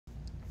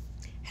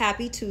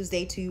Happy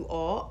Tuesday to you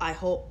all. I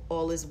hope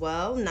all is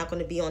well. I'm not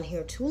going to be on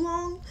here too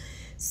long,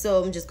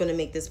 so I'm just going to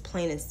make this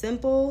plain and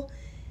simple.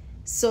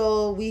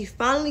 So we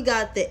finally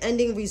got the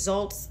ending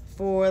results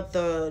for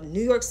the New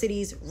York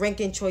City's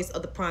ranking choice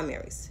of the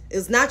primaries.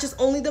 It's not just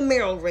only the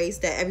mayoral race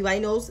that everybody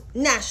knows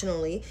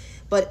nationally,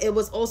 but it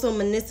was also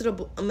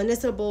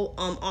municipal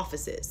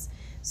offices.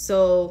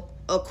 So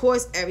of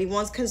course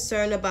everyone's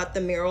concerned about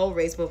the mayoral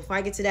race, but before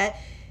I get to that,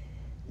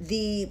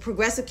 the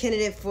progressive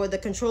candidate for the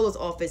controller's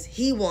office,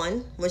 he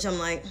won, which I'm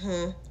like,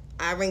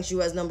 I ranked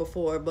you as number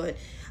 4, but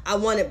I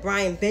wanted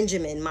Brian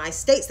Benjamin, my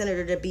state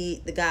senator, to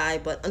be the guy,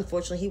 but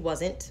unfortunately he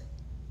wasn't.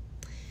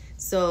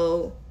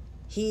 So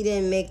he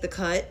didn't make the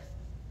cut.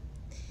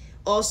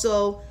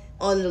 Also,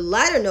 on the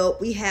lighter note,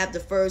 we have the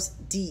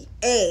first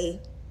DA,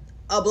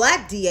 a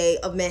black DA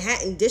of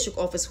Manhattan District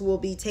Office, who will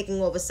be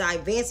taking over Cy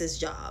Vance's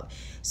job.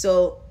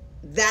 So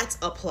that's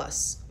a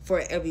plus for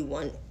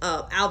everyone.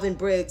 Alvin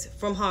Briggs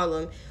from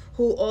Harlem,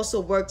 who also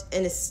worked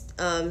in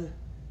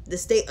the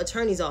state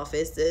attorney's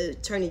office, the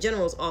attorney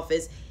general's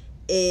office,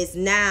 is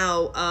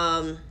now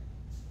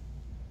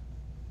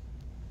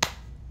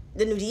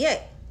the new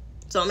DA.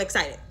 So I'm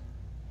excited.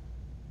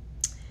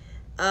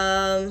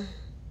 But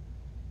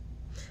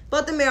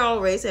the mayoral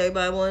race,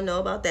 everybody want to know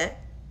about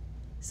that.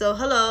 So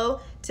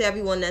hello to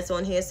everyone that's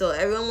on here. So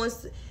everyone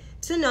wants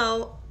to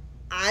know,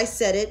 I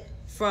said it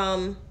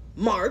from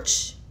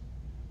March,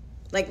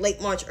 like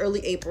late March, early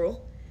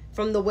April,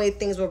 from the way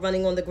things were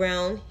running on the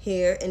ground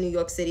here in New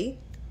York City,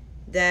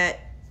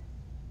 that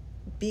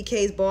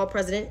BK's borough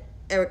president,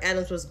 Eric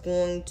Adams, was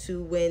going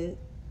to win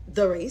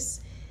the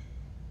race.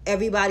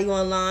 Everybody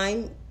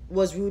online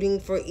was rooting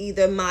for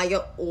either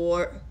Maya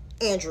or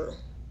Andrew,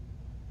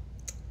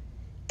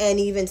 and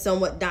even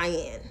somewhat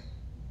Diane.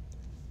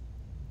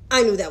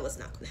 I knew that was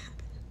not going to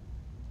happen.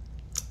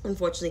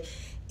 Unfortunately,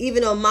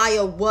 even though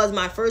Maya was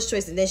my first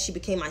choice and then she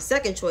became my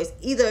second choice,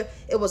 either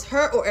it was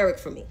her or Eric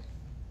for me.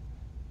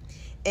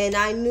 And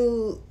I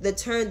knew the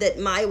turn that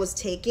Maya was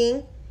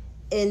taking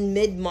in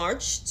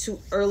mid-March to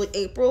early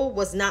April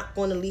was not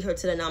going to lead her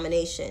to the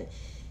nomination.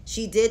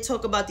 She did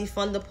talk about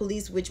defund the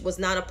police, which was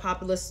not a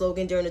popular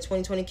slogan during the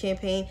 2020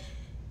 campaign.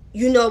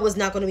 You know it was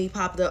not going to be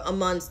popular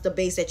amongst the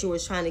base that you were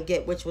trying to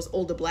get, which was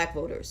older black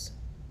voters.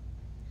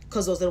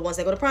 Because those are the ones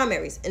that go to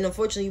primaries. And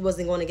unfortunately, you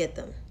wasn't going to get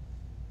them.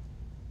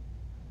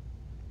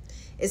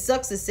 It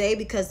sucks to say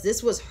because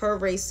this was her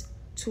race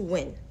to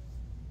win.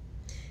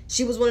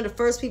 She was one of the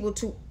first people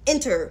to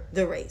enter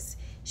the race.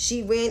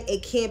 She ran a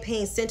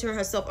campaign centering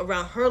herself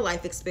around her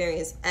life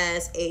experience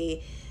as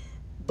a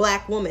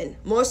black woman,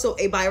 more so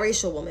a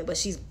biracial woman, but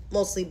she's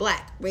mostly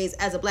black, raised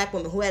as a black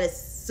woman who had a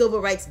civil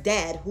rights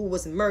dad who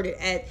was murdered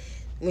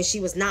when she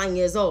was 9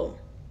 years old.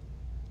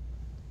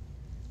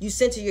 You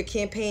center your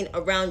campaign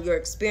around your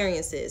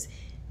experiences.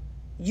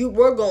 You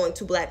were going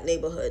to black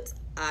neighborhoods.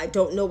 I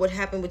don't know what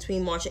happened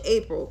between March and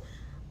April,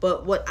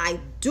 but what I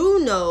do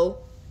know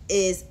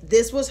is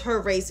this was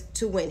her race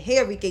to win. Hey,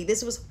 Enrique,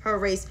 this was her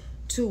race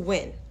to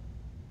win.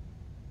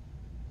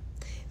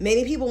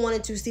 Many people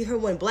wanted to see her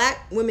win.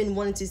 Black women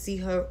wanted to see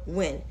her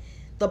win.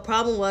 The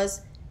problem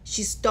was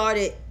she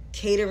started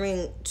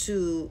catering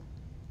to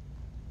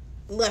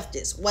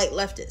leftists, white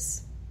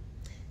leftists.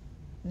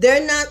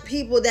 They're not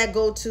people that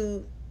go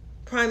to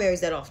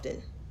primaries that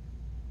often.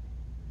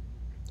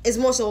 It's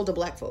more so older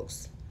black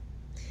folks.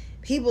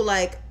 People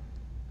like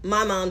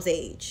my mom's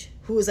age,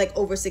 who is like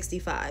over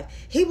 65.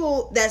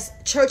 People that's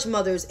church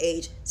mother's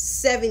age,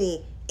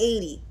 70,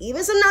 80,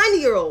 even some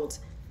 90-year-olds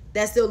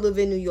that still live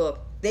in New York.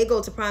 They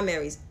go to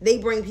primaries. They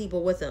bring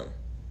people with them.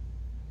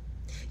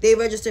 They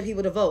register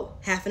people to vote.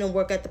 Half of them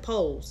work at the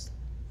polls.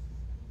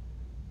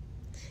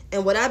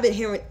 And what I've been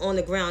hearing on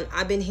the ground,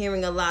 I've been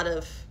hearing a lot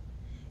of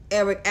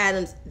Eric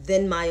Adams,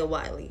 then Maya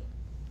Wiley.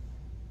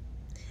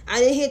 I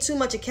didn't hear too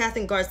much of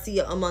Catherine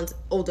Garcia amongst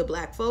older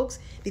black folks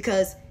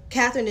because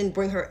Catherine didn't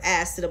bring her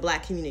ass to the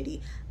black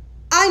community.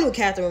 I knew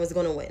Catherine was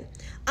going to win.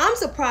 I'm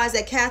surprised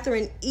that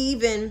Catherine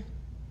even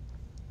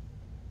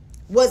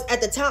was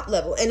at the top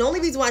level. And the only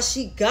reason why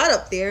she got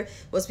up there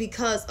was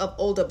because of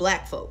older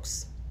black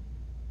folks.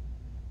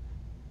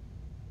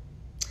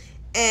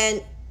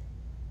 And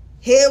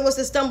here was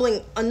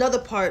the another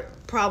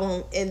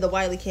problem in the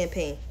Wiley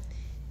campaign.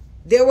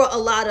 There were a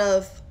lot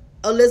of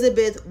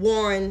Elizabeth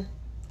Warren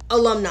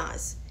alumni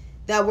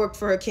that worked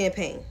for her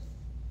campaign.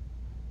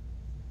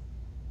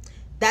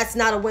 That's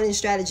not a winning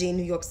strategy in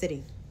New York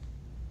City.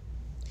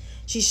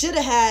 She should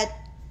have had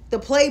the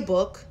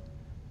playbook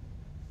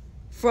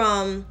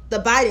from the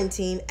Biden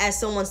team, as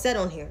someone said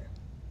on here.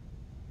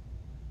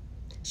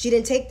 She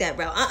didn't take that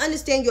route. I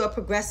understand you're a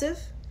progressive,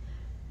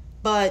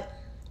 but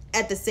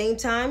at the same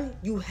time,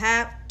 you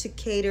have to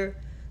cater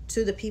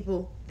to the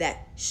people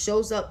that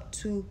shows up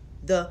to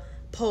the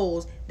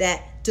polls,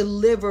 that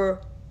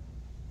deliver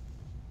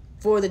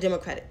for the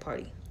Democratic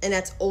Party. And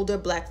that's older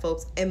black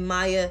folks. And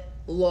Maya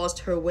lost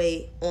her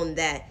way on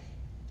that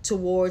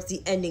towards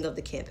the ending of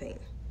the campaign.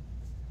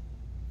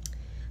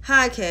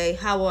 Hi, Kay.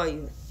 How are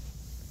you?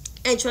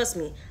 And trust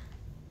me,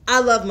 I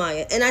love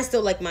Maya, and I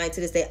still like Maya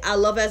to this day. I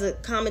love her as a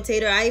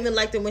commentator. I even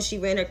liked her when she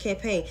ran her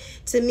campaign.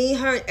 To me,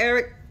 her and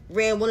Eric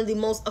ran one of the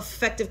most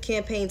effective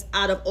campaigns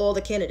out of all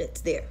the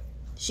candidates there.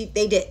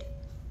 They did.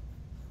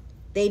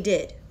 They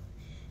did.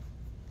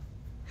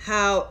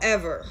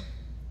 However,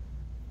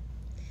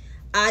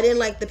 I didn't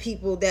like the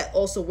people that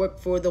also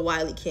worked for the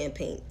Wiley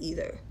campaign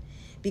either,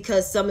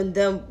 because some of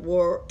them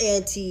were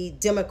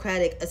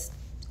anti-democratic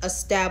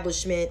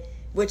establishment,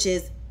 which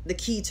is the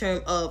key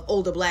term of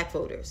older black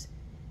voters.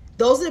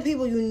 Those are the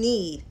people you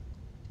need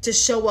to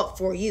show up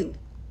for you.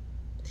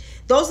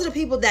 Those are the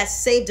people that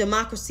save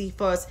democracy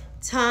for us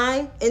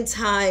time and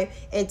time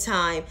and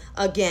time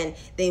again.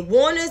 They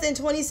warned us in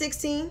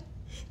 2016.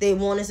 They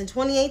warned us in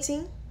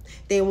 2018.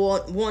 They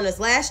warned us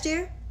last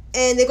year.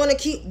 And they're going to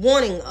keep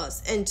warning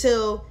us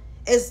until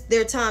it's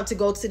their time to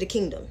go to the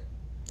kingdom.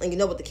 And you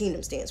know what the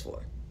kingdom stands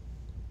for.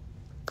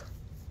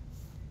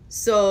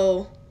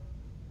 So,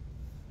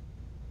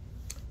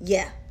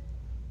 yeah.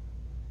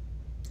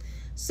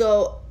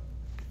 So,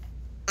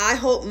 I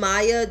hope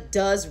Maya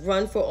does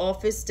run for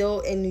office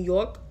still in New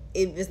York.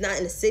 If it's not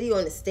in the city or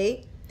in the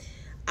state.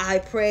 I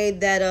pray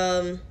that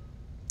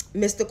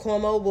Mr.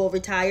 Cuomo will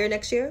retire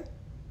next year.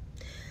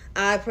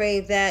 I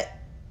pray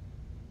that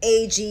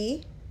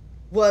AG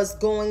was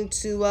going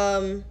to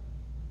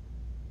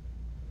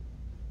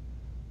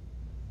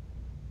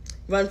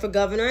run for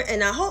governor.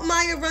 And I hope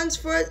Maya runs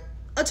for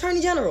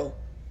attorney general,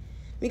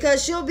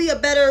 because she'll be a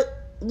better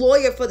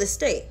lawyer for the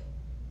state.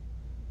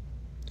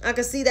 I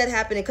can see that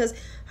happening because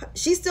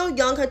she's still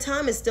young. Her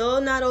time is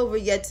still not over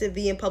yet to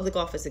be in public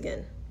office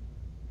again.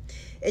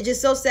 It's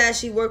just so sad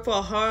she worked for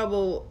a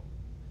horrible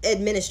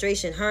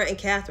administration, her and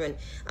Catherine.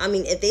 I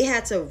mean, if they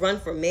had to run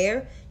for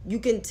mayor, you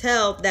can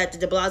tell that the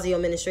de Blasio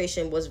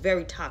administration was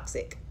very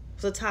toxic.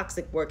 It was a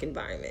toxic work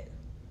environment.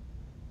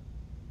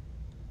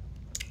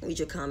 Read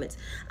your comments.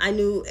 I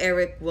knew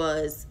Eric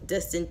was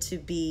destined to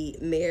be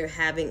mayor,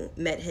 having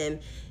met him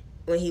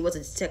when he was a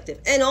detective.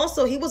 And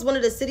also, he was one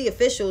of the city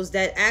officials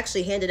that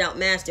actually handed out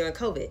masks during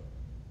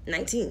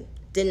COVID-19,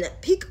 during the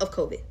peak of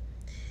COVID.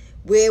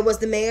 Where was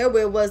the mayor?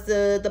 Where was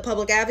the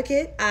public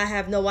advocate? I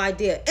have no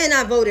idea. And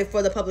I voted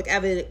for the public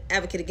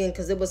advocate again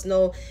because there was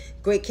no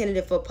great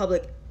candidate for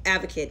public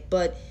advocate.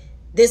 But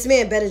this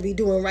man better be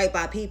doing right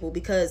by people,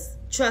 because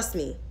trust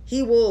me,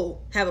 he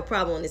will have a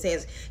problem on his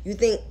hands. You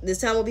think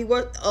this time will be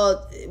bad?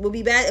 It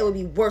will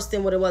be worse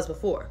than what it was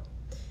before.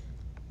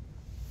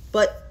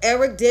 But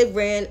Eric did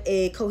ran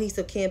a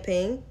cohesive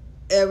campaign.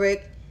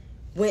 Eric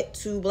went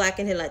to Black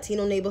and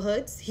Latino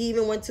neighborhoods. He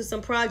even went to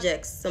some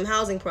projects, some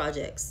housing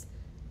projects,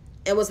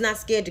 and was not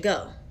scared to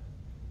go.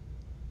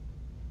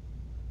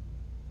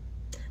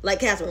 Like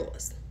Catherine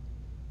was.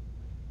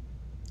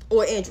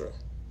 Or Andrew.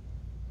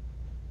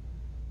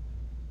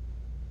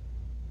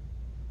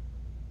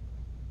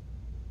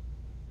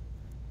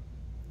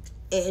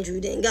 Andrew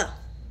didn't go.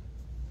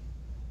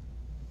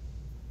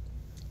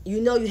 You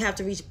know you have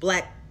to reach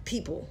black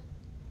people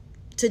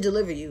to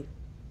deliver you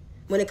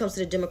when it comes to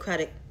the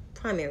Democratic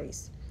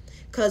primaries.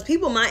 Because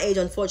people my age,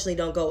 unfortunately,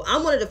 don't go.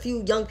 I'm one of the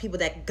few young people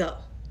that go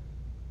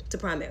to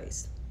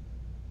primaries.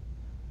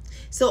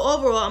 So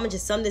overall, I'm going to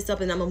just sum this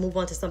up and I'm going to move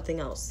on to something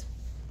else.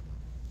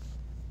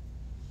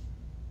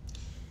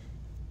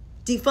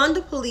 Defund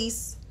the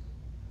police,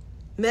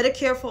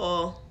 Medicare for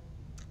all,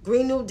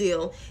 Green New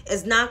Deal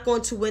is not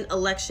going to win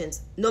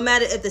elections, no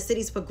matter if the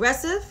city's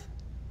progressive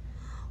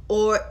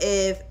or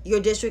if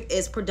your district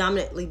is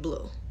predominantly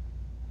blue.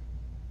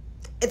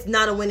 It's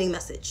not a winning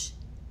message.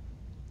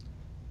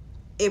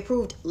 It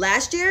proved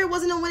last year it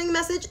wasn't a winning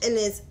message, and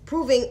it's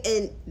proving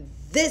in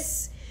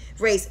this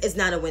race is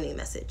not a winning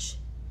message.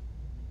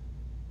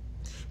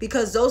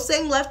 Because those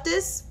same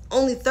leftists,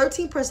 only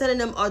 13% of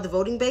them are the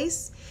voting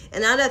base,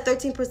 and out of that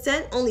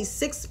 13%, only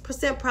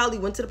 6% probably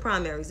went to the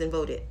primaries and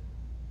voted.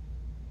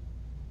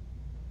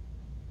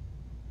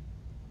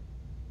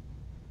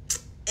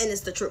 And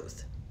it's the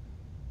truth.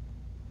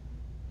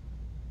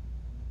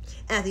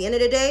 At the end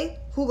of the day,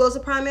 who goes to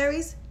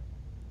primaries?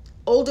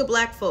 Older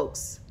black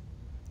folks.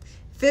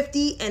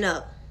 50 and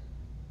up.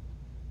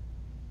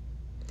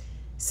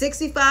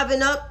 65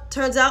 and up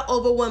turns out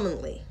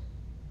overwhelmingly.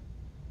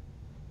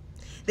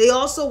 They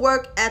also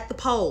work at the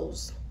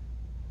polls.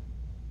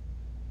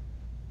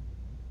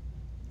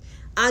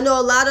 I know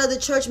a lot of the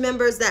church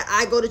members that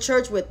I go to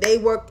church with, they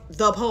work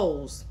the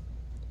polls.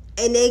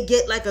 And they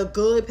get like a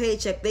good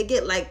paycheck. They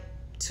get like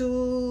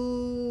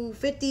 $250,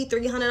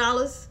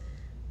 $300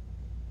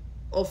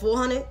 or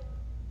 $400.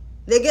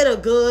 They get a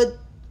good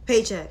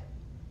paycheck.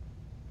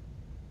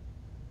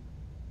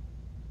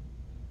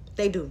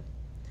 They do.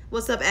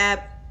 What's up,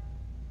 Ab?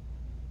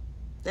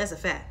 That's a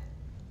fact.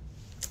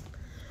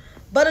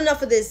 But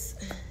enough of this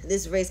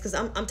race, because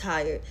I'm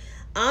tired.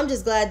 I'm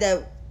just glad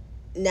that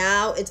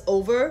now it's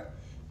over.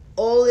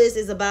 All this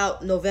is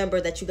about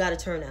November, that you got to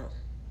turn out.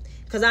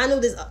 Because I know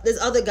this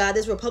other guy,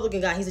 this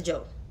Republican guy, he's a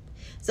joke.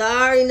 So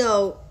I already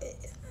know,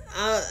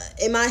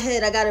 in my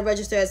head, I got to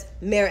register as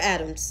Mayor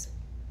Adams.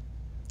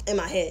 In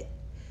my head.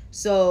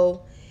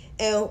 So,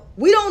 and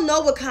we don't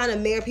know what kind of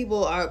mayor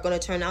people are going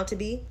to turn out to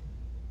be.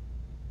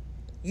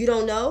 You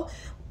don't know?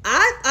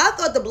 I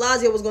thought de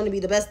Blasio was going to be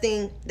the best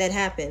thing that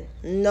happened.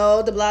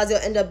 No, de Blasio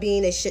ended up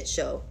being a shit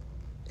show.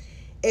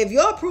 If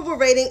your approval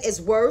rating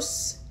is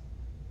worse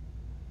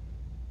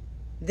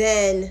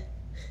than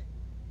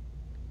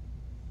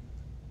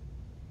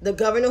the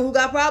governor who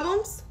got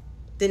problems,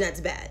 then that's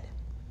bad.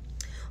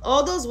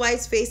 All those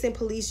whites facing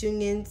police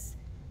unions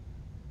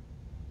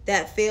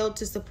that failed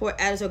to support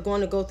Adams are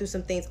going to go through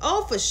some things.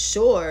 Oh, for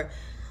sure.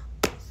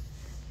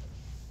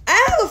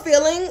 I have a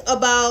feeling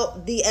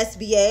about the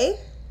SBA,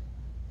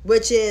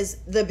 which is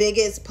the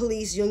biggest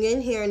police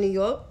union here in New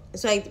York.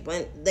 It's like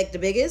the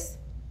biggest.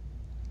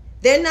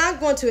 They're not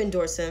going to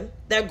endorse him.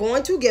 They're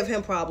going to give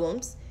him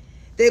problems.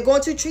 They're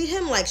going to treat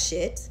him like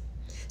shit.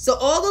 So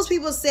all those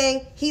people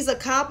saying he's a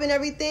cop and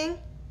everything,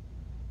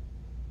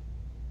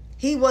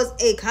 he was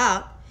a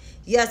cop.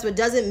 Yes, but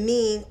doesn't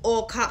mean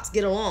all cops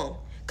get along.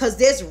 Because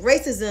there's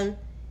racism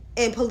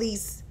in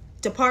police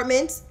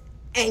departments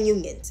and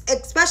unions,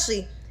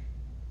 especially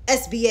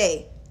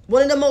SBA,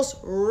 one of the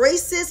most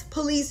racist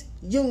police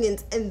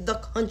unions in the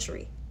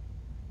country.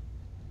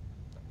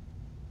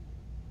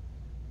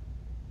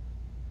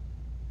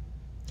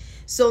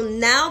 So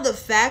now the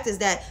fact is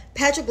that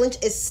Patrick Lynch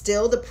is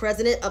still the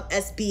president of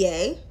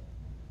SBA.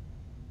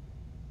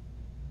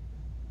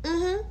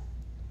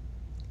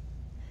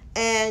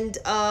 And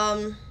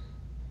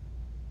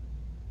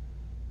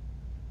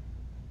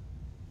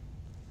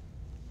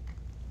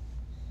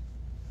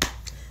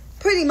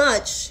pretty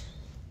much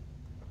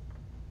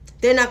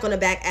they're not going to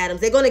back Adams.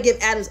 They're going to give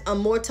Adams a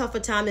more tougher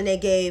time than they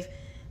gave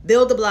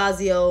Bill de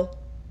Blasio,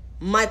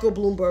 Michael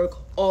Bloomberg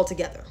all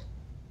together.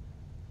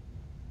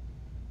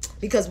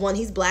 Because one,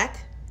 he's black,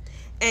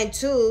 and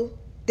two,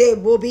 there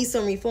will be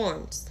some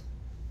reforms.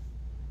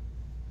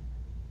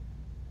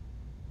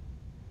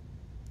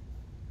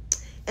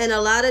 And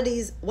a lot of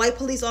these white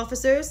police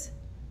officers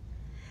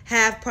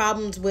have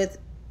problems with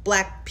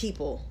black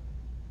people.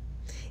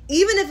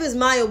 Even if it's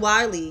Maya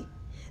Wiley,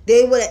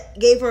 they would have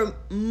gave her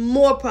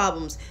more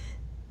problems.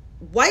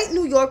 White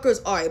New Yorkers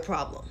are a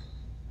problem.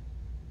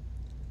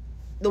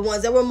 The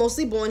ones that were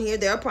mostly born here,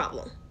 they're a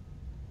problem.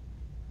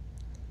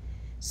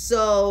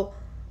 So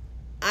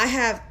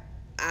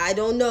I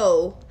don't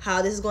know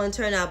how this is going to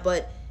turn out,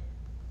 but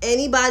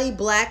anybody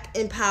black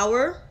in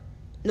power,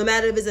 no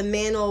matter if it's a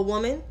man or a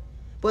woman,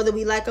 whether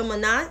we like them or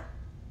not,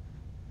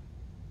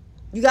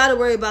 you got to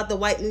worry about the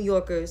white New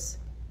Yorkers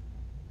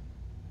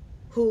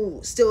who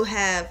still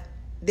have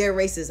their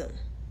racism.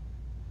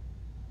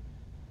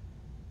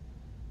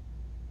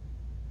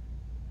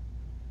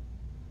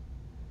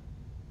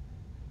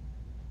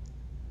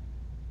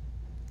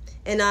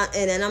 And I'm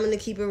going to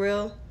keep it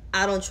real.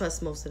 I don't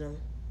trust most of them.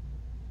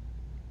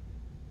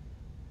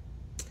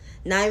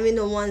 Not even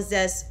the ones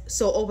that's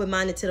so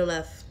open-minded to the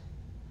left.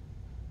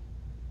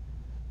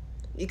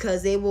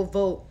 Because they will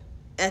vote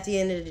at the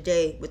end of the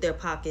day with their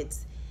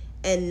pockets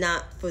and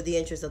not for the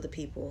interest of the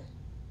people.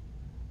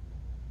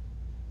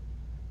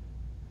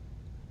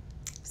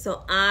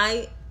 So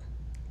I'm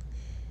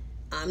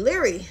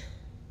leery.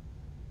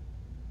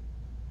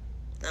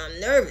 I'm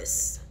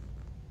nervous.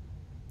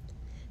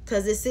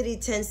 Because the city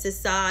tends to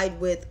side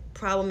with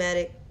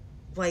problematic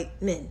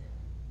white men.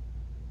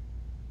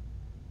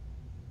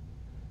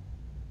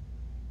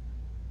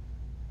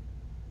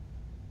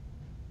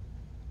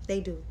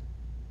 They do.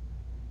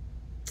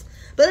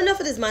 But enough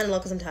of this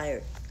monologue because I'm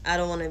tired. I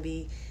don't want to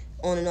be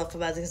on and off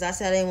about it because I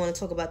said I didn't want to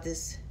talk about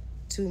this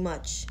too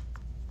much.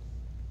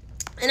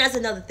 And that's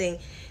another thing.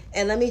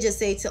 And let me just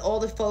say to all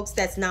the folks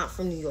that's not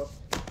from New York,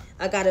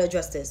 I got to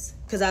address this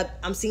because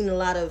I'm seeing a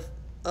lot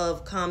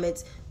of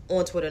comments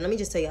on Twitter. Let me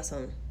just tell y'all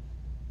something.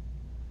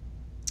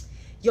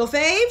 Your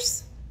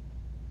faves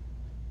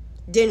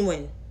didn't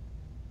win.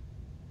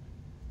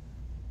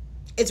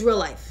 It's real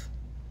life.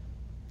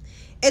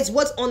 It's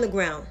what's on the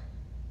ground.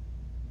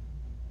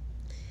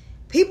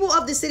 People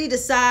of the city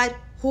decide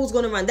who's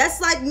going to run. That's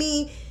like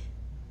me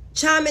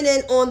chiming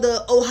in on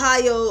the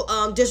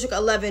Ohio District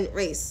 11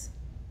 race.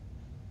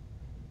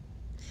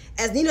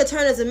 As Nina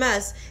Turner's a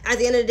mess, at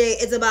the end of the day,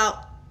 it's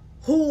about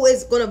who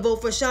is going to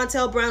vote for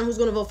Shontel Brown, who's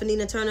going to vote for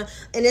Nina Turner.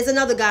 And there's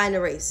another guy in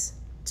the race,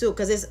 too,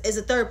 because it's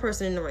a third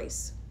person in the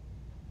race.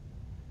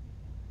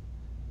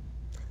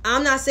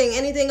 I'm not saying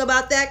anything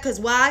about that, because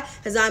why?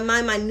 Because I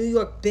mind my New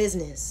York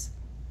business.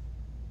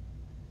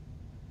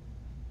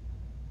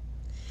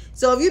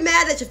 So if you're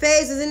mad that your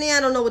face is in there,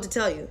 I don't know what to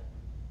tell you.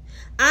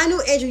 I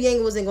knew Andrew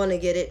Yang wasn't going to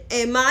get it.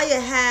 And Maya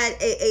had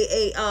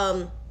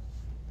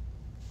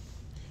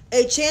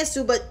a chance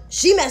to, but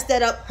she messed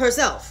that up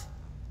herself.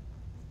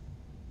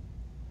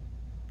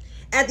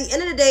 At the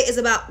end of the day, it's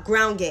about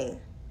ground game.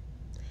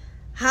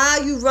 How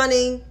are you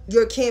running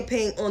your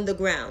campaign on the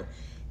ground?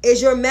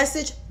 Is your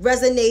message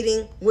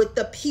resonating with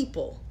the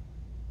people?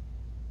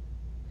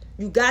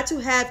 You got to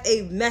have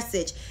a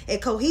message, a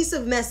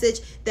cohesive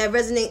message that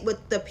resonates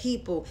with the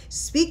people.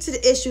 Speak to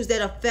the issues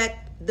that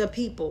affect the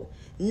people,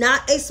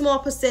 not a small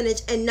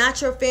percentage and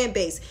not your fan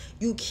base.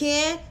 You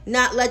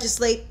cannot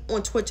legislate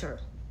on Twitter.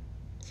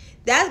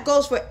 That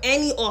goes for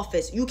any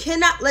office. You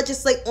cannot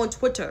legislate on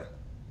Twitter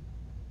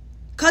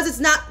Because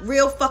it's not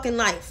real fucking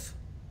life.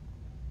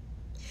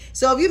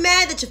 So if you're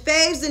mad that your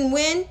faves didn't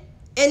win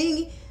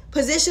any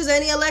positions or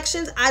any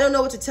elections, I don't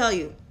know what to tell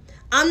you.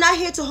 I'm not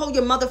here to hold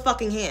your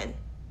motherfucking hand.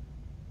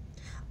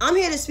 I'm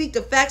here to speak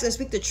the facts and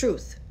speak the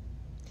truth.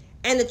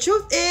 And the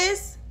truth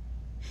is,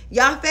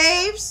 y'all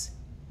faves,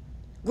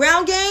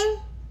 ground game,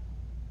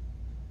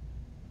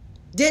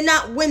 did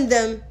not win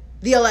them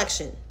the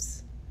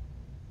elections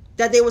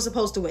that they were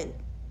supposed to win.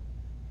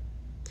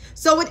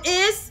 So it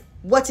is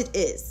what it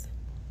is.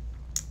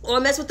 Or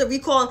mess with the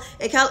recall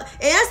in and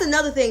that's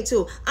another thing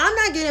too. I'm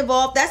not getting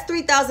involved. That's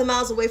 3,000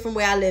 miles away from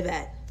where I live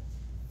at.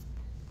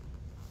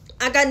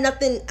 I got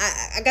nothing.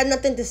 I got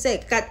nothing to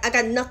say. I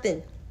got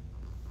nothing.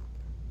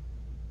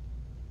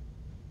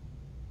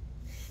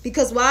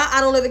 Because why?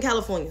 I don't live in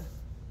California.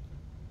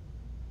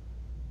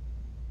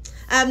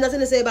 I have nothing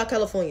to say about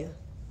California.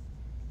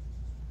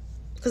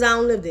 Because I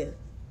don't live there.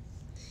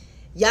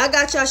 Y'all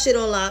got y'all shit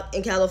on lock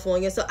in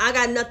California. So I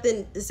got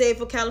nothing to say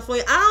for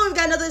California. I don't even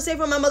got nothing to say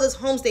for my mother's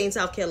home state in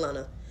South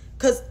Carolina.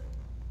 Because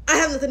I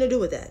have nothing to do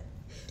with that.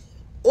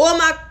 Or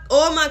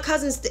my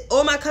cousins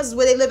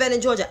where they live at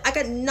in Georgia. I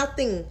got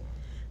nothing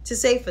to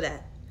say for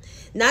that.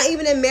 Not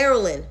even in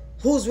Maryland,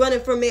 who's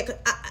running for mayor,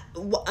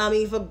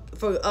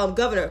 for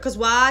governor. Because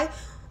why?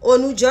 Or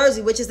New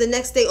Jersey, which is the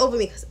next state over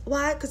me.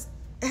 Why? Because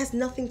it has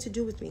nothing to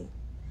do with me.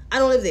 I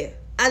don't live there.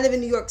 I live in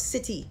New York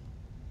City.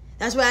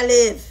 That's where I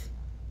live.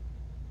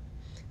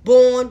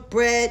 Born,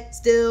 bred,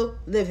 still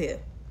live here.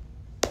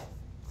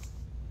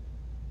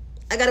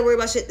 I got to worry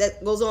about shit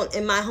that goes on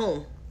in my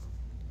home.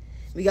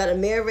 We got a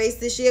mayor race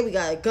this year. We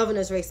got a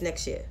governor's race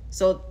next year.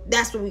 So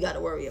that's what we got to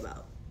worry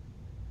about.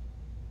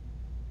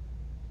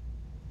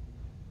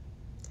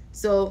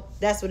 So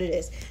that's what it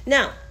is.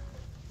 Now,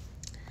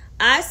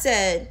 I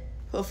said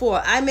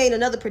before, I made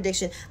another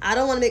prediction. I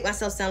don't want to make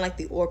myself sound like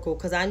the Oracle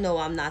because I know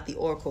I'm not the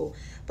Oracle.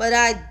 But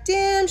I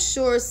damn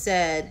sure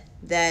said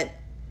that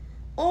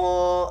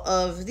all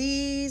of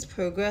these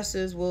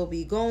progressives will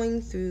be going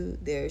through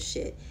their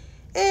shit.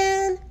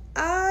 And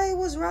I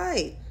was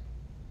right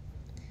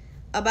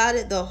about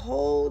it the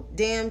whole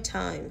damn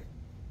time.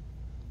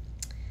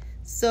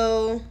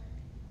 So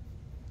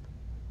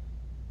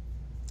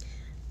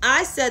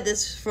I said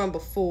this from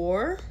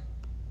before,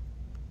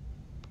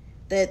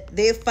 that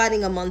they're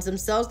fighting amongst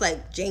themselves,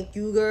 like Cenk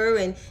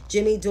Uygur and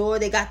Jimmy Dore.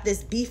 They got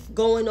this beef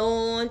going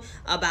on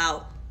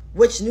about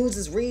which news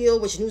is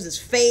real, which news is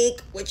fake,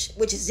 which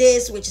is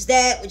this, which is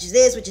that, which is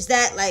this, which is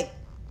that. Like,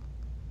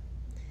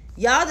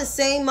 y'all the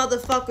same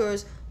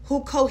motherfuckers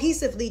who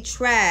cohesively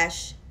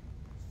trash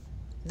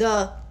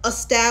the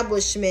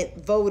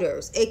establishment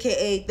voters,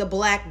 aka the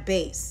black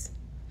base.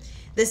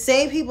 The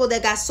same people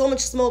that got so much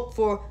smoke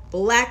for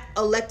black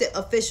elected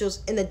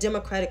officials in the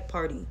Democratic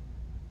Party.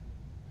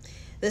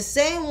 The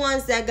same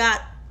ones that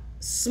got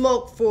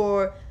smoke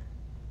for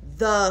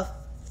the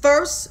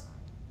first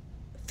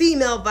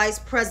female vice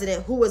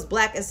president who was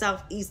black and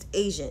Southeast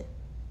Asian.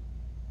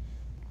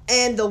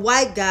 And the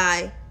white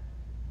guy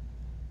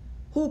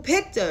who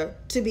picked her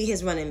to be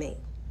his running mate.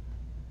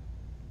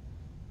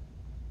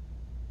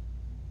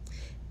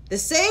 The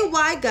same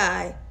white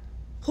guy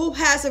who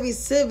has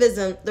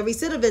enacted the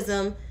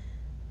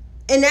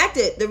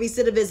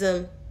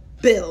recidivism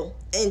bill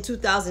in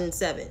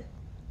 2007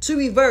 to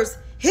reverse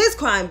his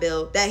crime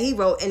bill that he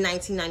wrote in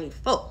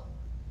 1994.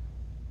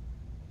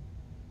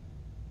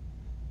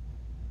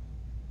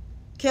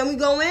 Can we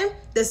go in?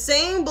 The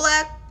same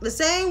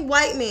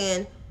white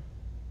man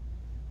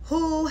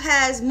who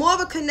has more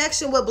of a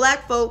connection with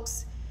black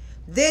folks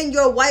than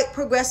your white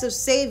progressive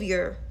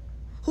savior,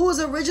 who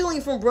was originally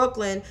from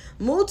Brooklyn,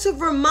 moved to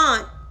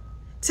Vermont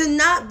to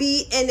not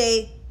be in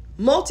a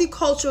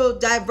multicultural,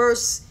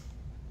 diverse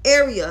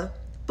area,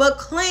 but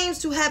claims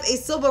to have a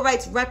civil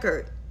rights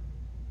record.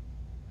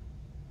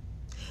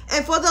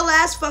 And for the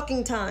last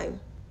fucking time,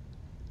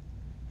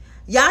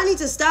 y'all need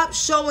to stop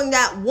showing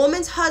that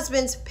woman's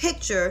husband's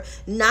picture,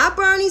 not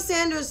Bernie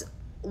Sanders'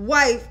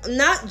 wife,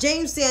 not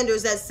James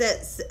Sanders that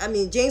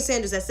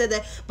said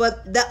that,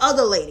 but the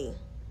other lady.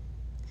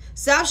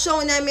 Stop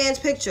showing that man's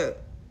picture,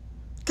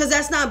 because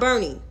that's not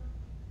Bernie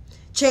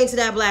chained to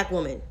that black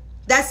woman.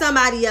 That's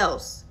somebody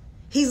else.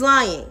 He's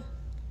lying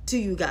to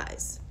you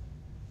guys.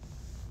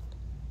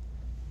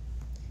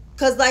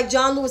 Because like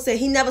John Lewis said,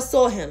 he never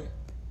saw him.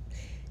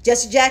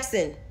 Jesse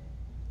Jackson,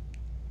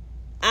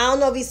 I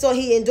don't know if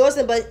he endorsed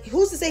him, but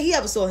who's to say he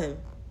ever saw him?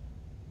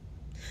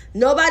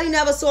 Nobody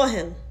never saw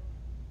him.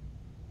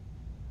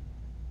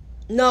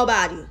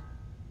 Nobody.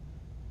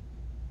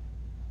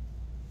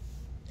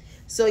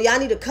 So y'all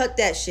need to cut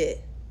that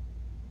shit.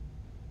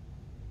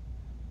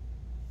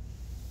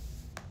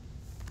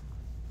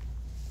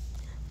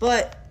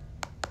 But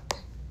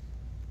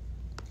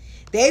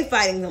they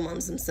fighting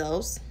amongst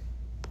themselves.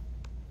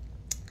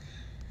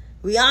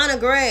 Rihanna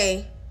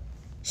Gray,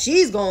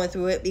 she's going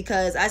through it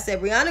because I said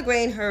Rihanna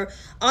Gray and her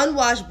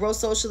unwashed bro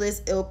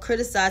socialist ilk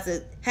criticized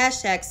the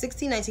hashtag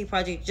 1619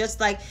 project just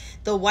like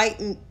the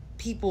white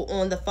people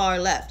on the far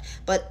left.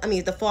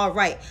 The far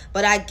right.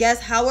 But I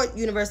guess Howard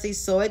University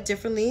saw it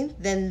differently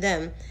than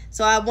them.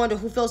 So I wonder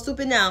who feels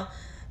stupid now.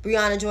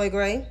 Brianna Joy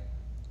Gray,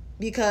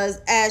 because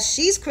as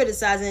she's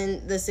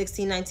criticizing the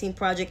 1619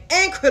 Project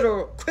and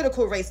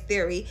critical race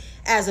theory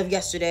as of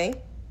yesterday,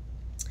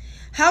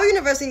 Howard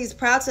University is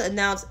proud to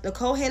announce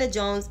Nikole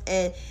Hannah-Jones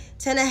and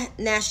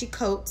Ta-Nehisi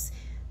Coates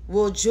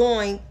will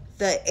join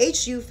the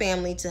HU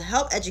family to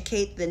help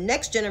educate the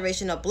next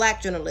generation of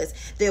Black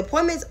journalists. The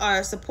appointments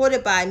are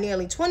supported by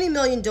nearly $20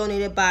 million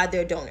donated by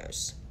their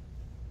donors.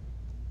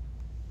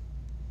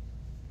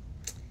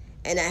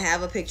 And I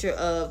have a picture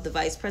of the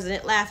vice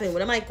president laughing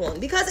with a mic on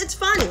because it's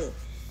funny.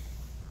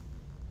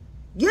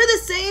 You're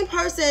the same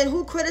person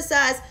who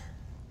criticized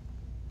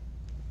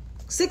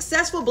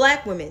successful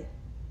Black women.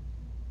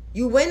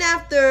 You went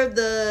after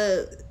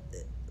the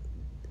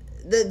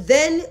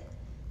then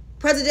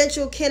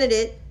presidential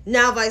candidate,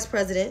 now vice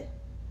president,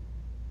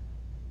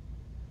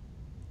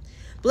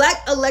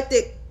 Black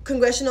elected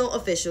congressional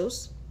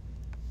officials,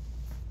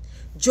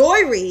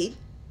 Joy Reid,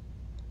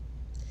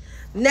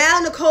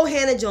 now Nikole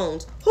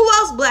Hannah-Jones. Who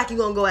else Black you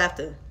gonna go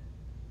after?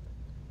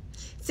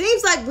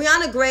 Seems like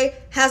Brianna Gray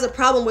has a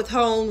problem with her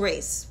own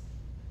race.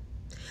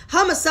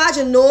 Her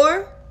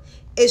misogynoir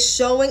is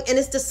showing, and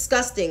it's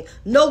disgusting.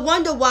 No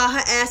wonder why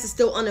her ass is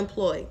still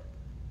unemployed.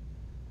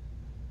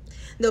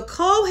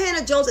 Nikole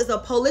Hannah-Jones is a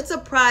Pulitzer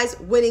Prize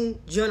winning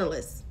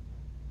journalist.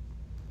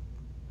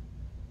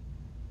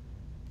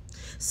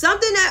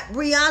 Something that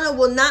Brianna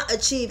will not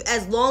achieve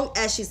as long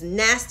as she's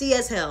nasty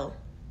as hell.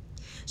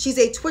 She's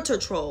a Twitter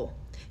troll.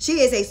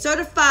 She is a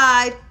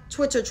certified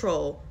Twitter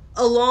troll,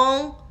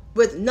 along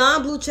with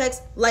non-blue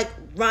checks like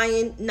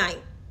Ryan Knight,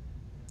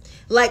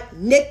 like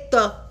Nick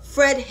the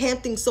Fred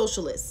Hampton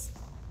socialist.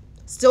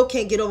 Still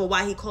can't get over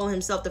why he called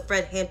himself the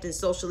Fred Hampton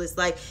socialist.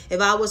 Like, if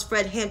I was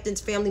Fred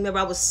Hampton's family member,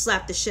 I would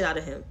slap the shit out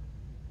of him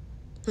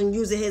and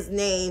using his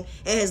name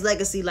and his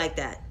legacy like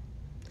that.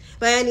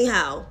 But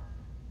anyhow,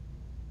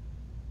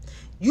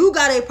 you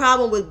got a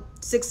problem with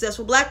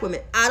successful Black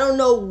women. I don't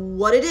know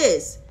what it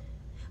is.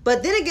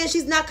 But then again,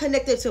 she's not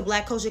connected to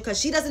Black culture because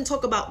she doesn't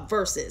talk about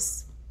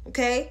verses.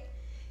 Okay?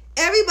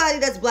 Everybody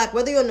that's Black,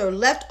 whether you're on the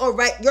left or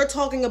right, you're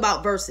talking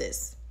about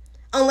verses.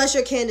 Unless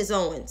you're Candace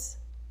Owens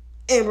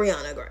and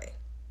Brianna Gray.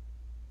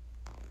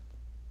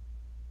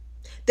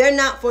 They're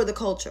not for the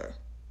culture.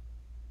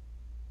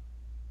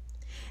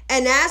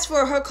 And as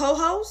for her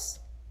co-host,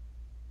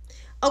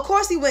 of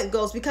course he went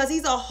ghost because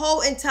he's a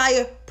whole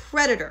entire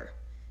predator.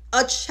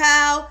 A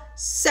child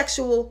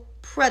sexual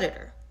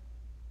predator.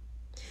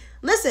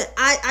 Listen,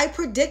 I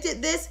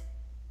predicted this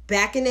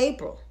back in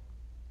April.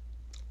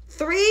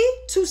 3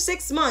 to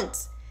 6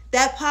 months,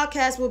 that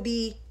podcast will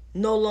be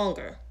no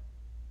longer.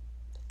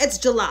 It's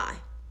July.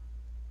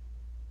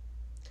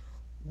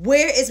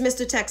 Where is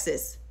Mr.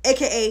 Texas,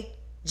 aka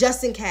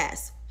Justin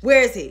Cass?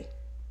 Where is he?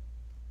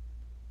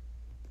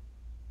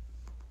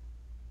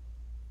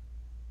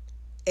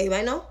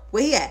 Anybody know?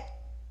 Where he at?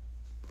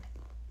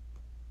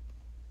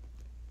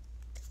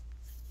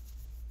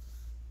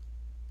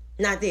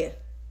 Not there.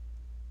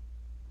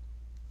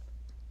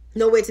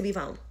 Nowhere to be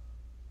found.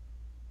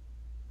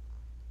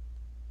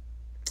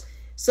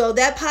 So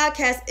that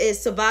podcast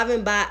is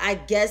surviving by, I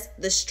guess,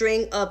 the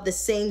string of the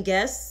same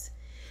guests.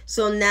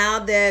 So now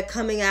they're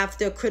coming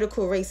after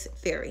critical race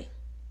theory.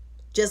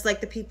 Just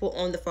like the people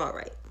on the far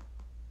right.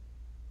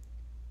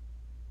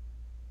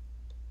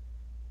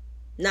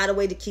 Not a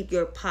way to keep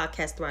your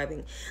podcast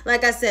thriving.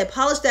 Like I said,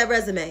 polish that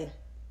resume.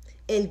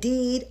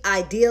 Indeed,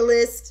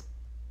 Idealist.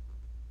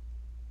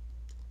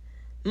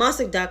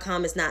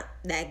 Mossack.com is not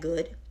that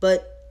good,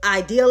 but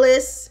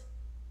Idealist,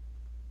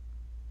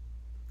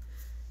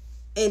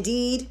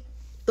 Indeed,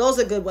 those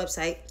are good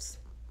websites.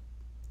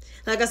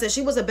 Like I said,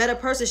 she was a better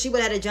person. She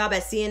would have had a job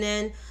at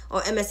CNN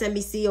or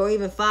MSNBC or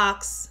even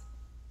Fox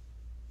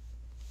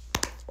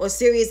or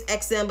Sirius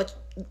XM, but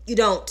you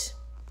don't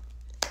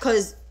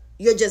because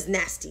you're just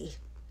nasty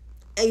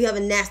and you have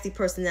a nasty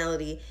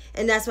personality,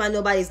 and that's why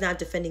nobody's not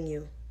defending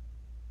you.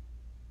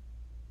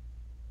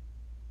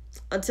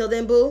 Until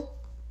then, boo,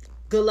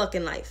 good luck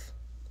in life.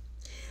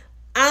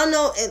 I don't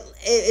know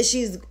if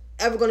she's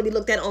ever going to be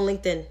looked at on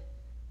LinkedIn.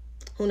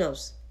 Who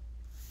knows?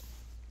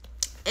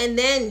 And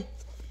then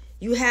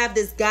you have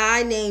this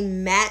guy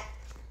named Matt.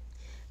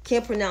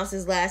 Can't pronounce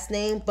his last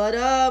name, but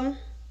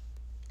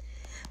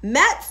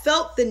Matt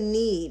felt the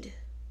need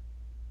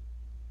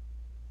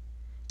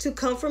to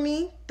come for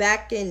me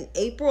back in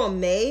April or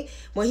May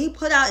when he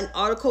put out an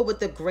article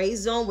with the Gray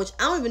Zone, which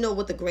I don't even know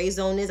what the Gray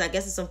Zone is. I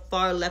guess it's some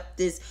far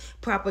leftist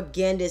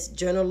propagandist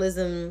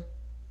journalism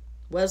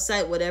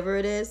website, whatever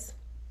it is.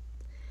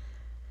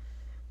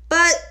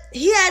 But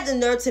he had the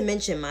nerve to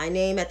mention my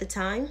name at the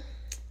time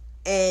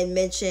and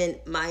mention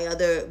my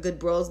other good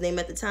bro's name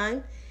at the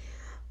time.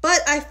 But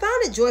I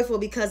found it joyful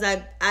because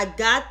I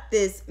got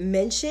this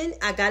mention.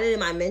 I got it in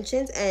my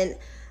mentions and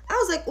I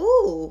was like,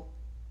 ooh,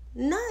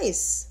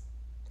 nice.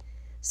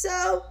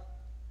 So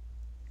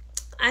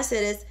I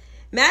said this.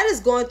 Matt is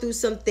going through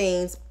some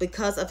things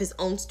because of his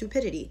own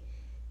stupidity.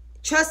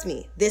 Trust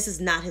me, this is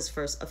not his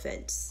first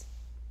offense.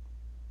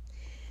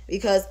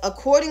 Because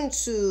according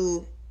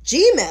to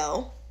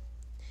Gmail,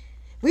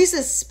 we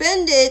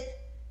suspended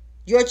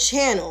your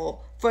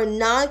channel for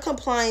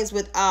non-compliance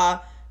with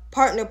our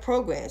partner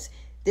programs.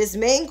 This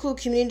may include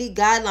community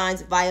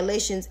guidelines,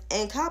 violations,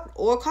 and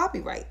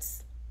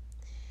copyrights.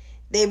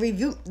 They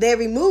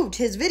removed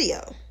his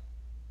video.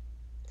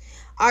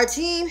 Our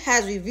team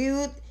has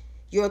reviewed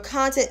your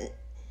content,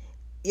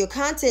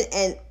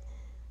 and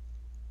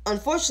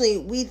unfortunately,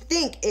 we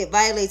think it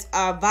violates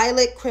our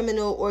violent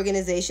criminal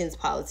organizations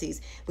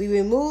policies. We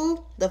remove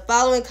the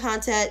following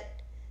content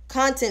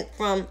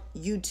from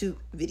YouTube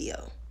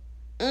video.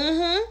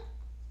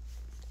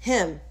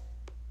 Him.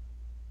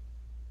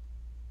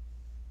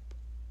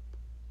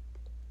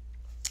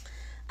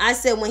 I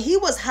said, when he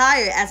was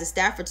hired as a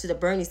staffer to the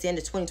Bernie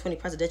Sanders 2020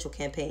 presidential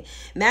campaign,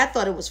 Matt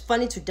thought it was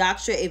funny to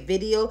doctor a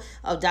video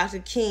of Dr.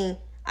 King,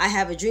 I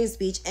Have a Dream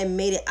speech, and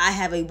made it I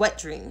Have a Wet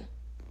Dream,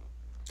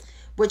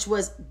 which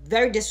was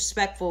very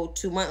disrespectful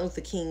to Martin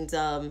Luther King's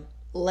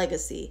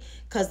legacy,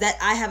 because that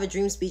I Have a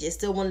Dream speech is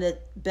still one of the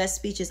best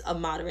speeches of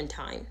modern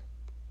time.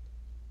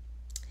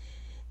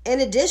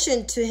 In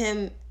addition to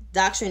him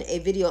doctoring a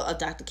video of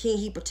Dr. King,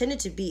 he pretended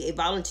to be a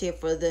volunteer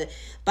for the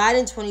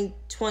Biden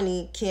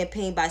 2020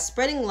 campaign by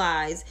spreading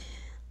lies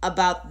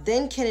about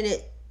then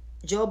candidate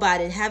Joe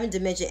Biden having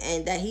dementia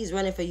and that he's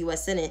running for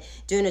U.S. Senate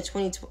during the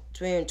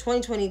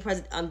 2020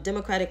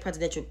 Democratic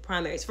presidential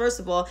primaries. First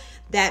of all,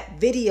 that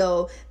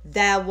video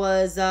that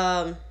was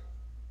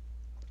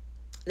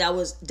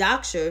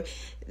doctored,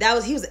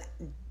 he was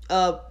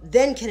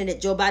then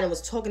candidate Joe Biden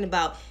was talking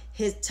about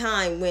his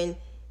time when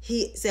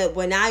he said,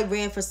 when I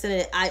ran for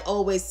Senate, I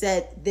always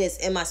said this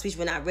in my speech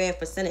when I ran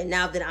for Senate.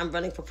 Now that I'm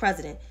running for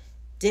president.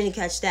 Didn't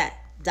catch that.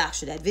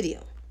 Doctor that video.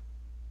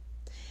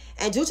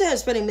 And due to him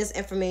spreading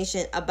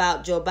misinformation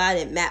about Joe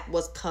Biden, Matt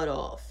was cut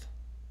off.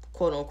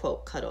 Quote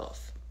unquote, cut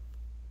off.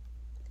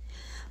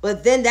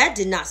 But then that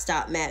did not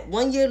stop Matt.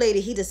 1 year later,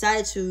 he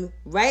decided to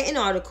write an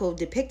article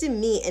depicting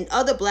me and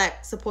other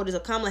black supporters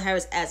of Kamala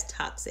Harris as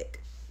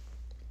toxic.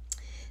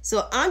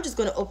 So I'm just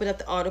going to open up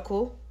the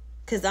article,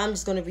 because I'm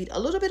just going to read a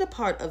little bit of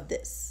part of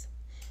this,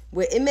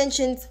 where it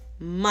mentions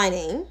my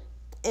name,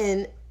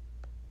 and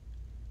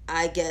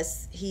I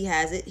guess he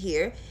has it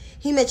here.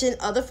 He mentioned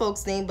other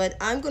folks' name, but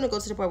I'm going to go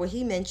to the part where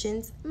he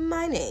mentions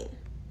my name,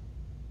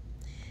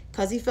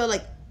 because he felt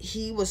like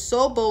he was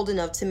so bold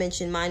enough to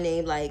mention my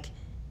name like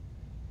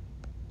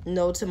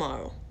no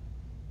tomorrow.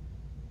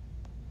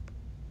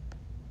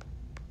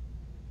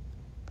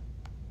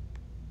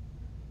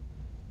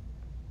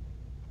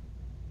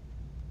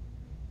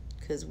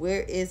 Because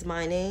where is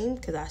my name?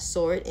 Because I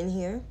saw it in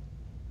here.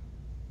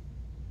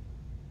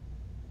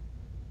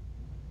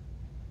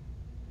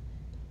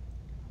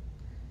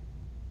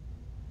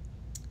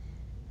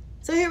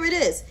 So here it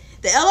is.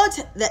 The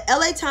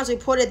LA Times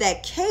reported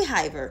that Kay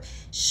Hiver,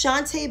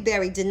 Shantae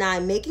Berry,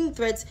 denied making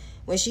threats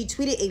when she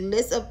tweeted a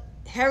list of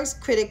Harris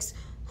critics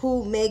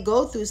who may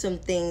go through some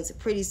things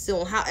pretty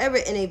soon. However,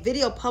 in a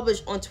video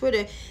published on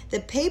Twitter, the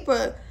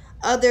paper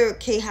other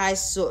Kay Hive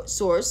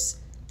source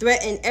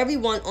threatened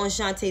everyone on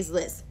Shantae's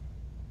list.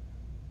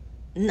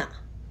 Nah.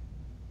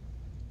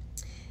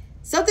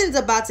 Something's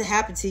about to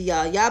happen to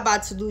y'all. Y'all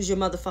about to lose your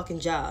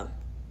motherfucking job.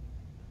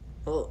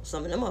 Well,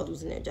 some of them are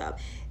losing their job.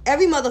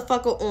 Every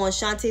motherfucker on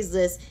Shantae's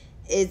list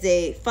is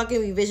a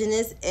fucking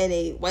revisionist and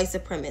a white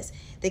supremacist.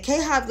 The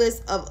Kay Hive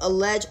list of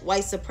alleged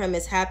white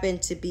supremacists happen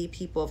to be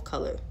people of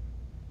color.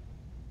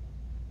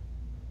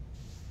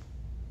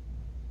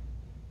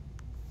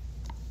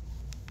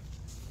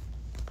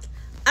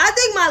 I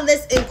think my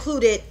list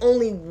included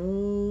only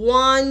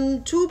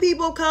 2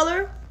 people of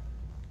color.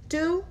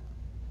 2.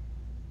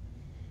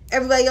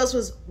 Everybody else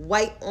was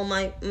white on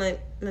my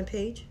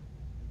page.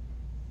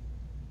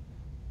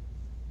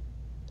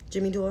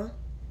 Jimmy Dore,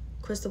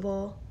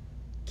 Cristobal,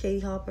 Katie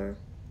Hopper,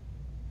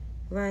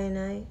 Ryan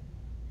Knight,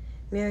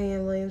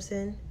 Marianne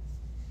Williamson,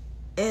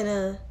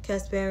 Anna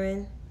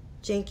Kasparian,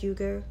 Cenk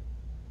Uygur.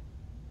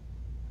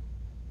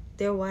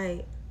 They're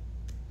white.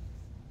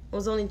 There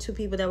was only 2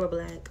 people that were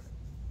black.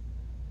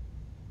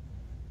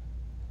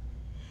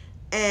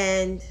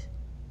 And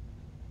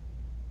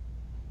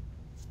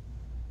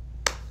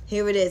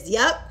here it is.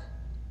 Yep.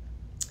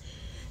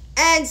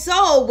 And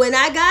so when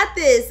I got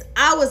this,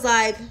 I was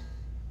like,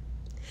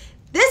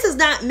 this is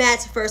not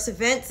Matt's first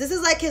offense. This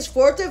is like his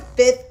 4th or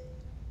 5th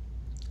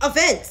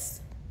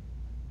offense.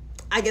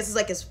 I guess it's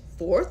like his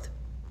 4th.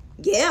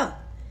 Yeah.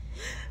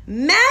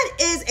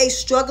 Matt is a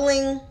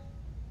struggling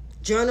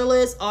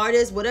journalist,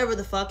 artist, whatever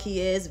the fuck he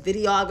is,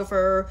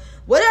 videographer,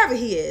 whatever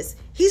he is.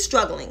 He's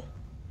struggling.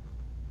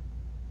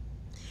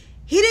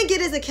 He didn't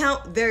get his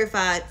account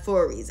verified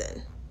for a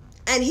reason.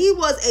 And he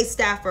was a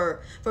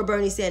staffer for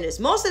Bernie Sanders.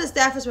 Most of the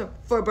staffers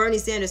for Bernie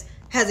Sanders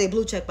has a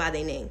blue check by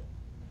their name.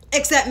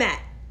 Except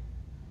Matt.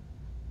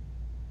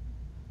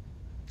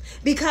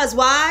 Because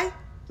why?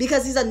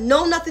 Because he's a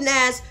know-nothing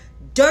ass,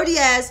 dirty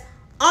ass,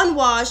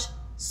 unwashed,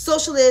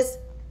 socialist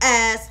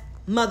ass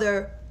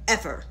mother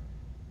effer.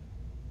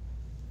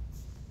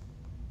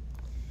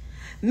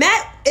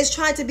 Matt is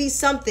trying to be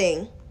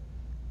something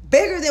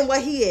bigger than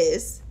what he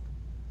is,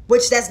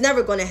 which that's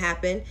never going to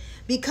happen,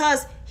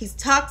 because he's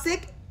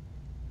toxic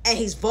and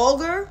he's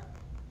vulgar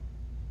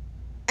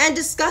and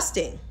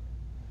disgusting.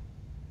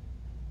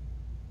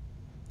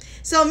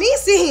 So me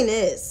seeing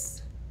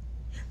this,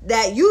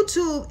 that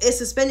YouTube is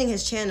suspending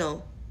his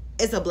channel,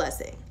 is a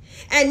blessing.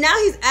 And now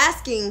he's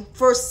asking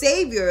for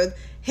Savior,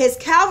 his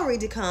Calvary,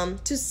 to come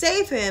to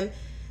save him.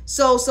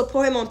 So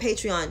support him on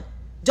Patreon.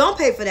 Don't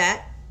pay for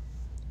that,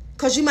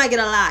 because you might get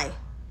a lie.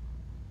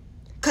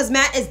 Because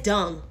Matt is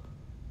dumb.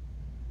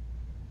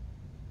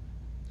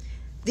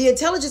 The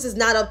intelligence is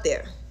not up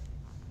there.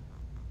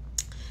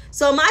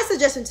 So my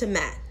suggestion to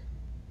Matt,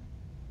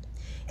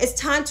 it's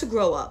time to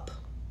grow up.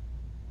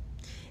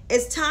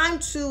 It's time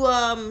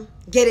to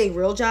get a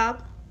real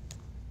job.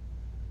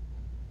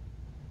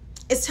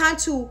 It's time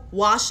to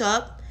wash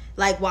up,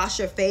 like wash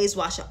your face,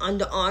 wash your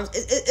underarms.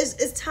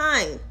 It's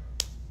time.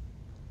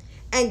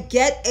 And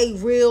get a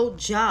real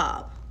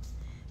job,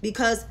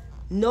 because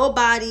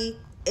nobody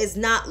is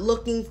not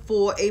looking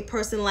for a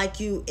person like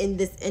you in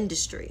this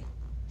industry.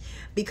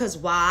 Because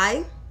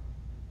why?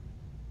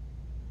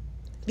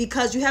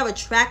 Because you have a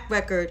track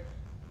record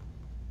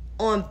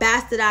on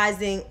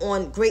bastardizing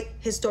on great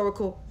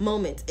historical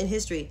moments in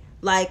history,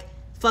 like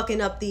fucking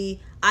up the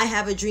I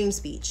Have a Dream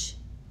speech.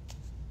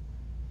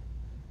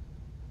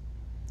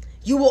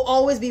 You will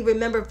always be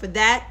remembered for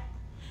that,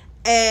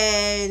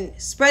 and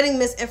spreading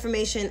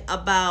misinformation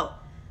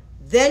about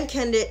then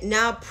candidate,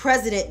 now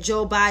President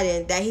Joe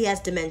Biden, that he has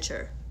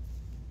dementia.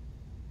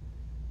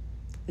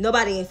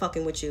 Nobody ain't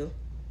fucking with you.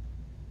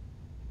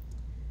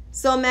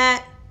 So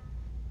Matt,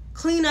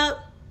 clean up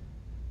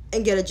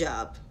and get a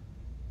job.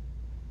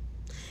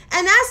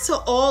 And as to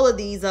all of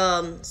these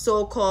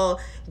so-called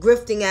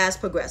grifting ass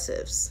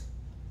progressives,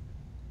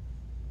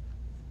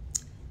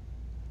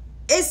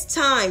 it's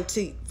time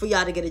for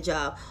y'all to get a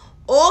job.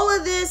 All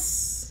of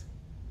this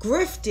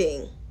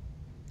grifting,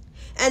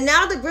 and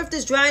now the grift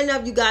is drying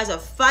up. You guys are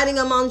fighting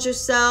amongst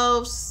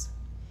yourselves.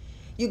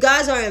 You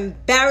guys are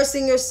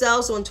embarrassing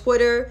yourselves on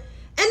Twitter,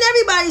 and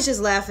everybody's just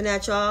laughing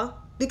at y'all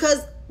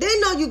because they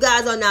know you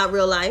guys are not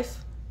real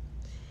life.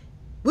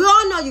 We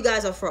all know you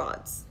guys are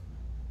frauds.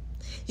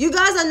 You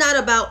guys are not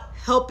about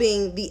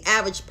helping the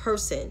average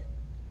person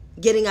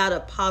getting out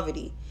of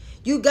poverty.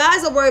 You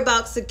guys are worried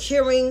about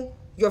securing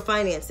your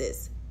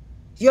finances,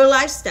 your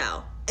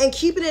lifestyle, and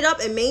keeping it up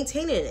and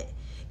maintaining it.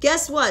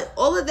 Guess what?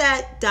 All of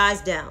that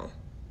dies down.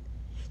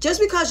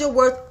 Just because you're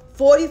worth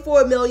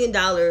 $44 million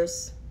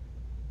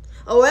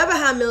or whatever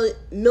how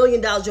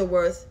million dollars you're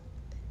worth,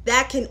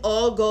 that can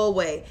all go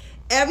away.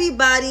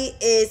 Everybody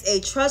is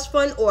a trust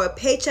fund or a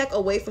paycheck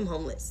away from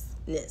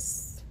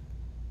homelessness.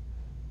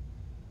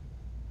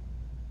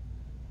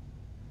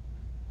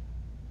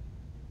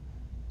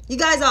 You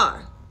guys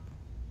are.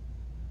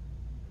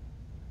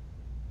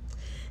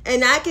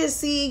 And I can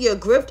see your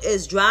grift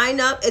is drying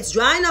up. It's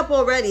drying up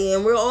already,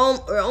 and we're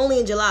only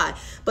in July.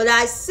 But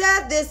I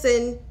said this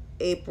in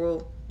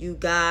April, you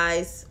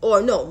guys,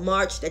 or no,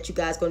 March, that you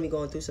guys going to be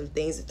going through some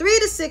things. 3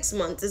 to 6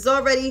 months. It's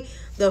already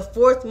the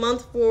 4th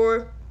month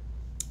for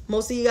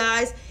most of you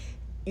guys.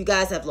 You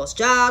guys have lost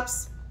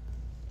jobs.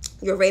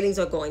 Your ratings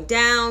are going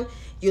down.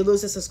 You're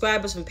losing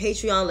subscribers from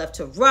Patreon left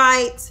to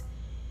right.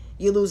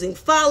 You're losing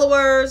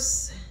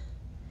followers.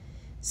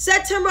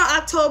 September,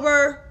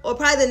 October, or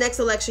probably the next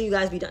election, you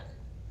guys be done.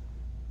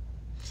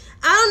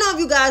 I don't know if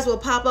you guys will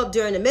pop up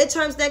during the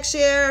midterms next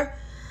year,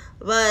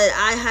 but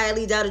I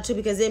highly doubt it too,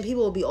 because then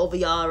people will be over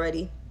y'all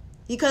already.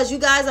 Because you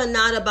guys are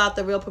not about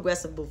the real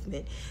progressive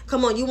movement.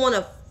 Come on, you want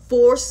to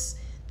force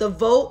the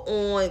vote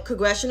on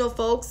congressional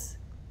folks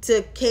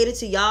to cater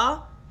to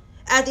y'all?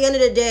 At the end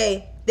of the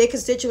day, their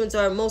constituents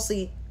are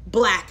mostly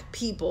black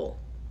people.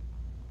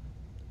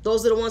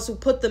 Those are the ones who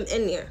put them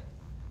in there.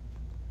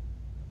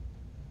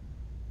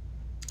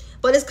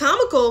 But it's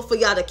comical for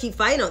y'all to keep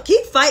fighting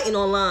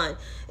online.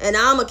 And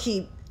I'm going to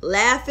keep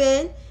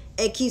laughing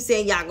and keep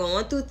saying y'all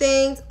going through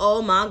things.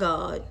 Oh my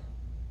God.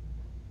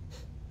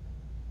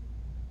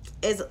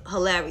 It's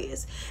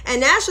hilarious.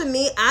 And as for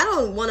me, I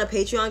don't want a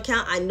Patreon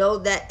account. I know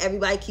that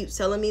everybody keeps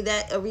telling me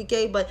that,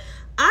 Enrique, but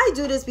I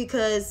do this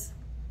because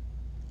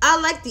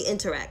I like the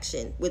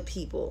interaction with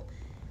people.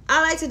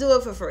 I like to do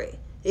it for free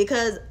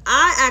because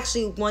I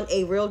actually want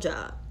a real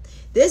job.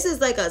 This is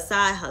like a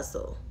side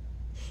hustle.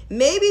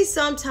 Maybe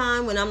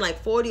sometime when I'm like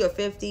 40 or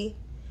 50,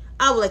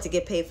 I would like to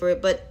get paid for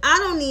it. But I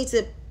don't need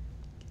to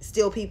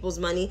steal people's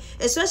money.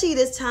 Especially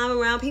this time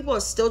around, people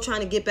are still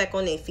trying to get back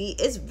on their feet.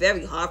 It's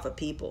very hard for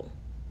people.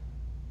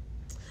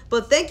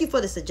 But thank you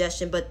for the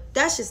suggestion. But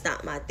that's just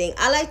not my thing.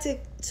 I like to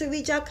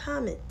read y'all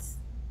comments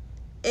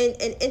and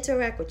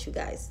interact with you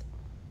guys.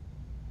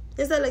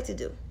 That's what I like to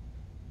do.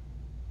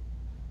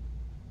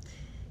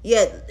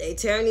 Yeah, they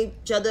tearing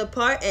each other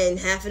apart and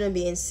half of them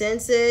being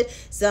censored.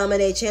 Some of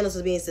their channels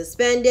was being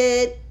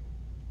suspended.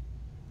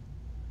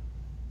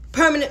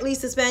 Permanently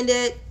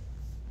suspended.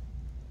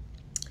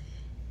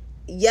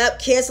 Yep,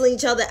 canceling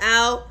each other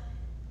out.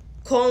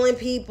 Calling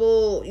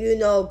people, you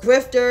know,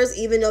 grifters,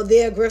 even though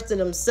they're grifting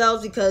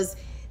themselves because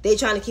they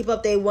trying to keep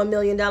up their $1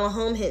 million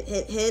home. Hint,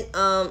 hint,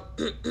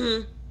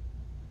 hint.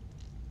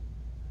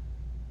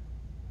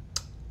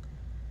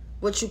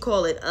 What you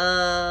call it?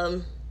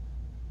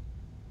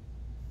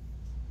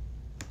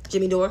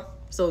 Jimmy Dore.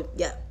 So,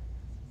 yeah.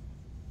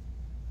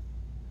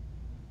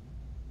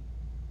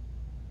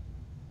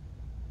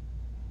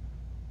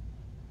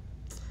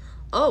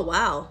 Oh,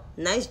 wow.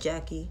 Nice,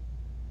 Jackie.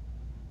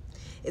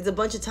 It's a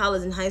bunch of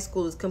toddlers in high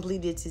school is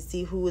completed to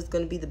see who is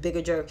going to be the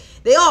bigger jerk.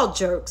 They all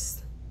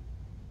jerks.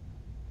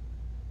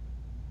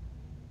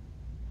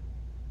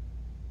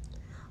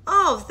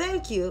 Oh,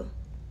 thank you.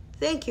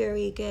 Thank you,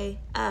 Enrique.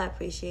 I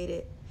appreciate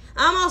it.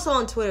 I'm also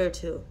on Twitter,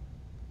 too.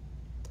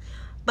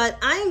 But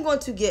I am going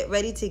to get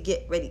ready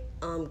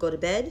go to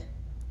bed.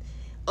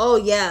 Oh,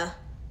 yeah.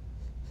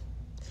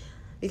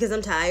 Because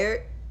I'm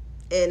tired.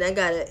 And I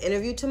got an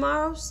interview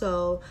tomorrow.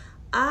 So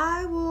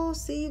I will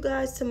see you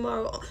guys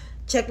tomorrow.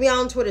 Check me out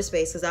on Twitter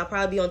Space because I'll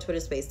probably be on Twitter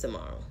Space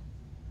tomorrow.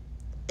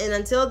 And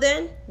until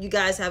then, you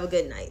guys have a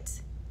good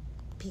night.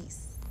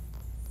 Peace.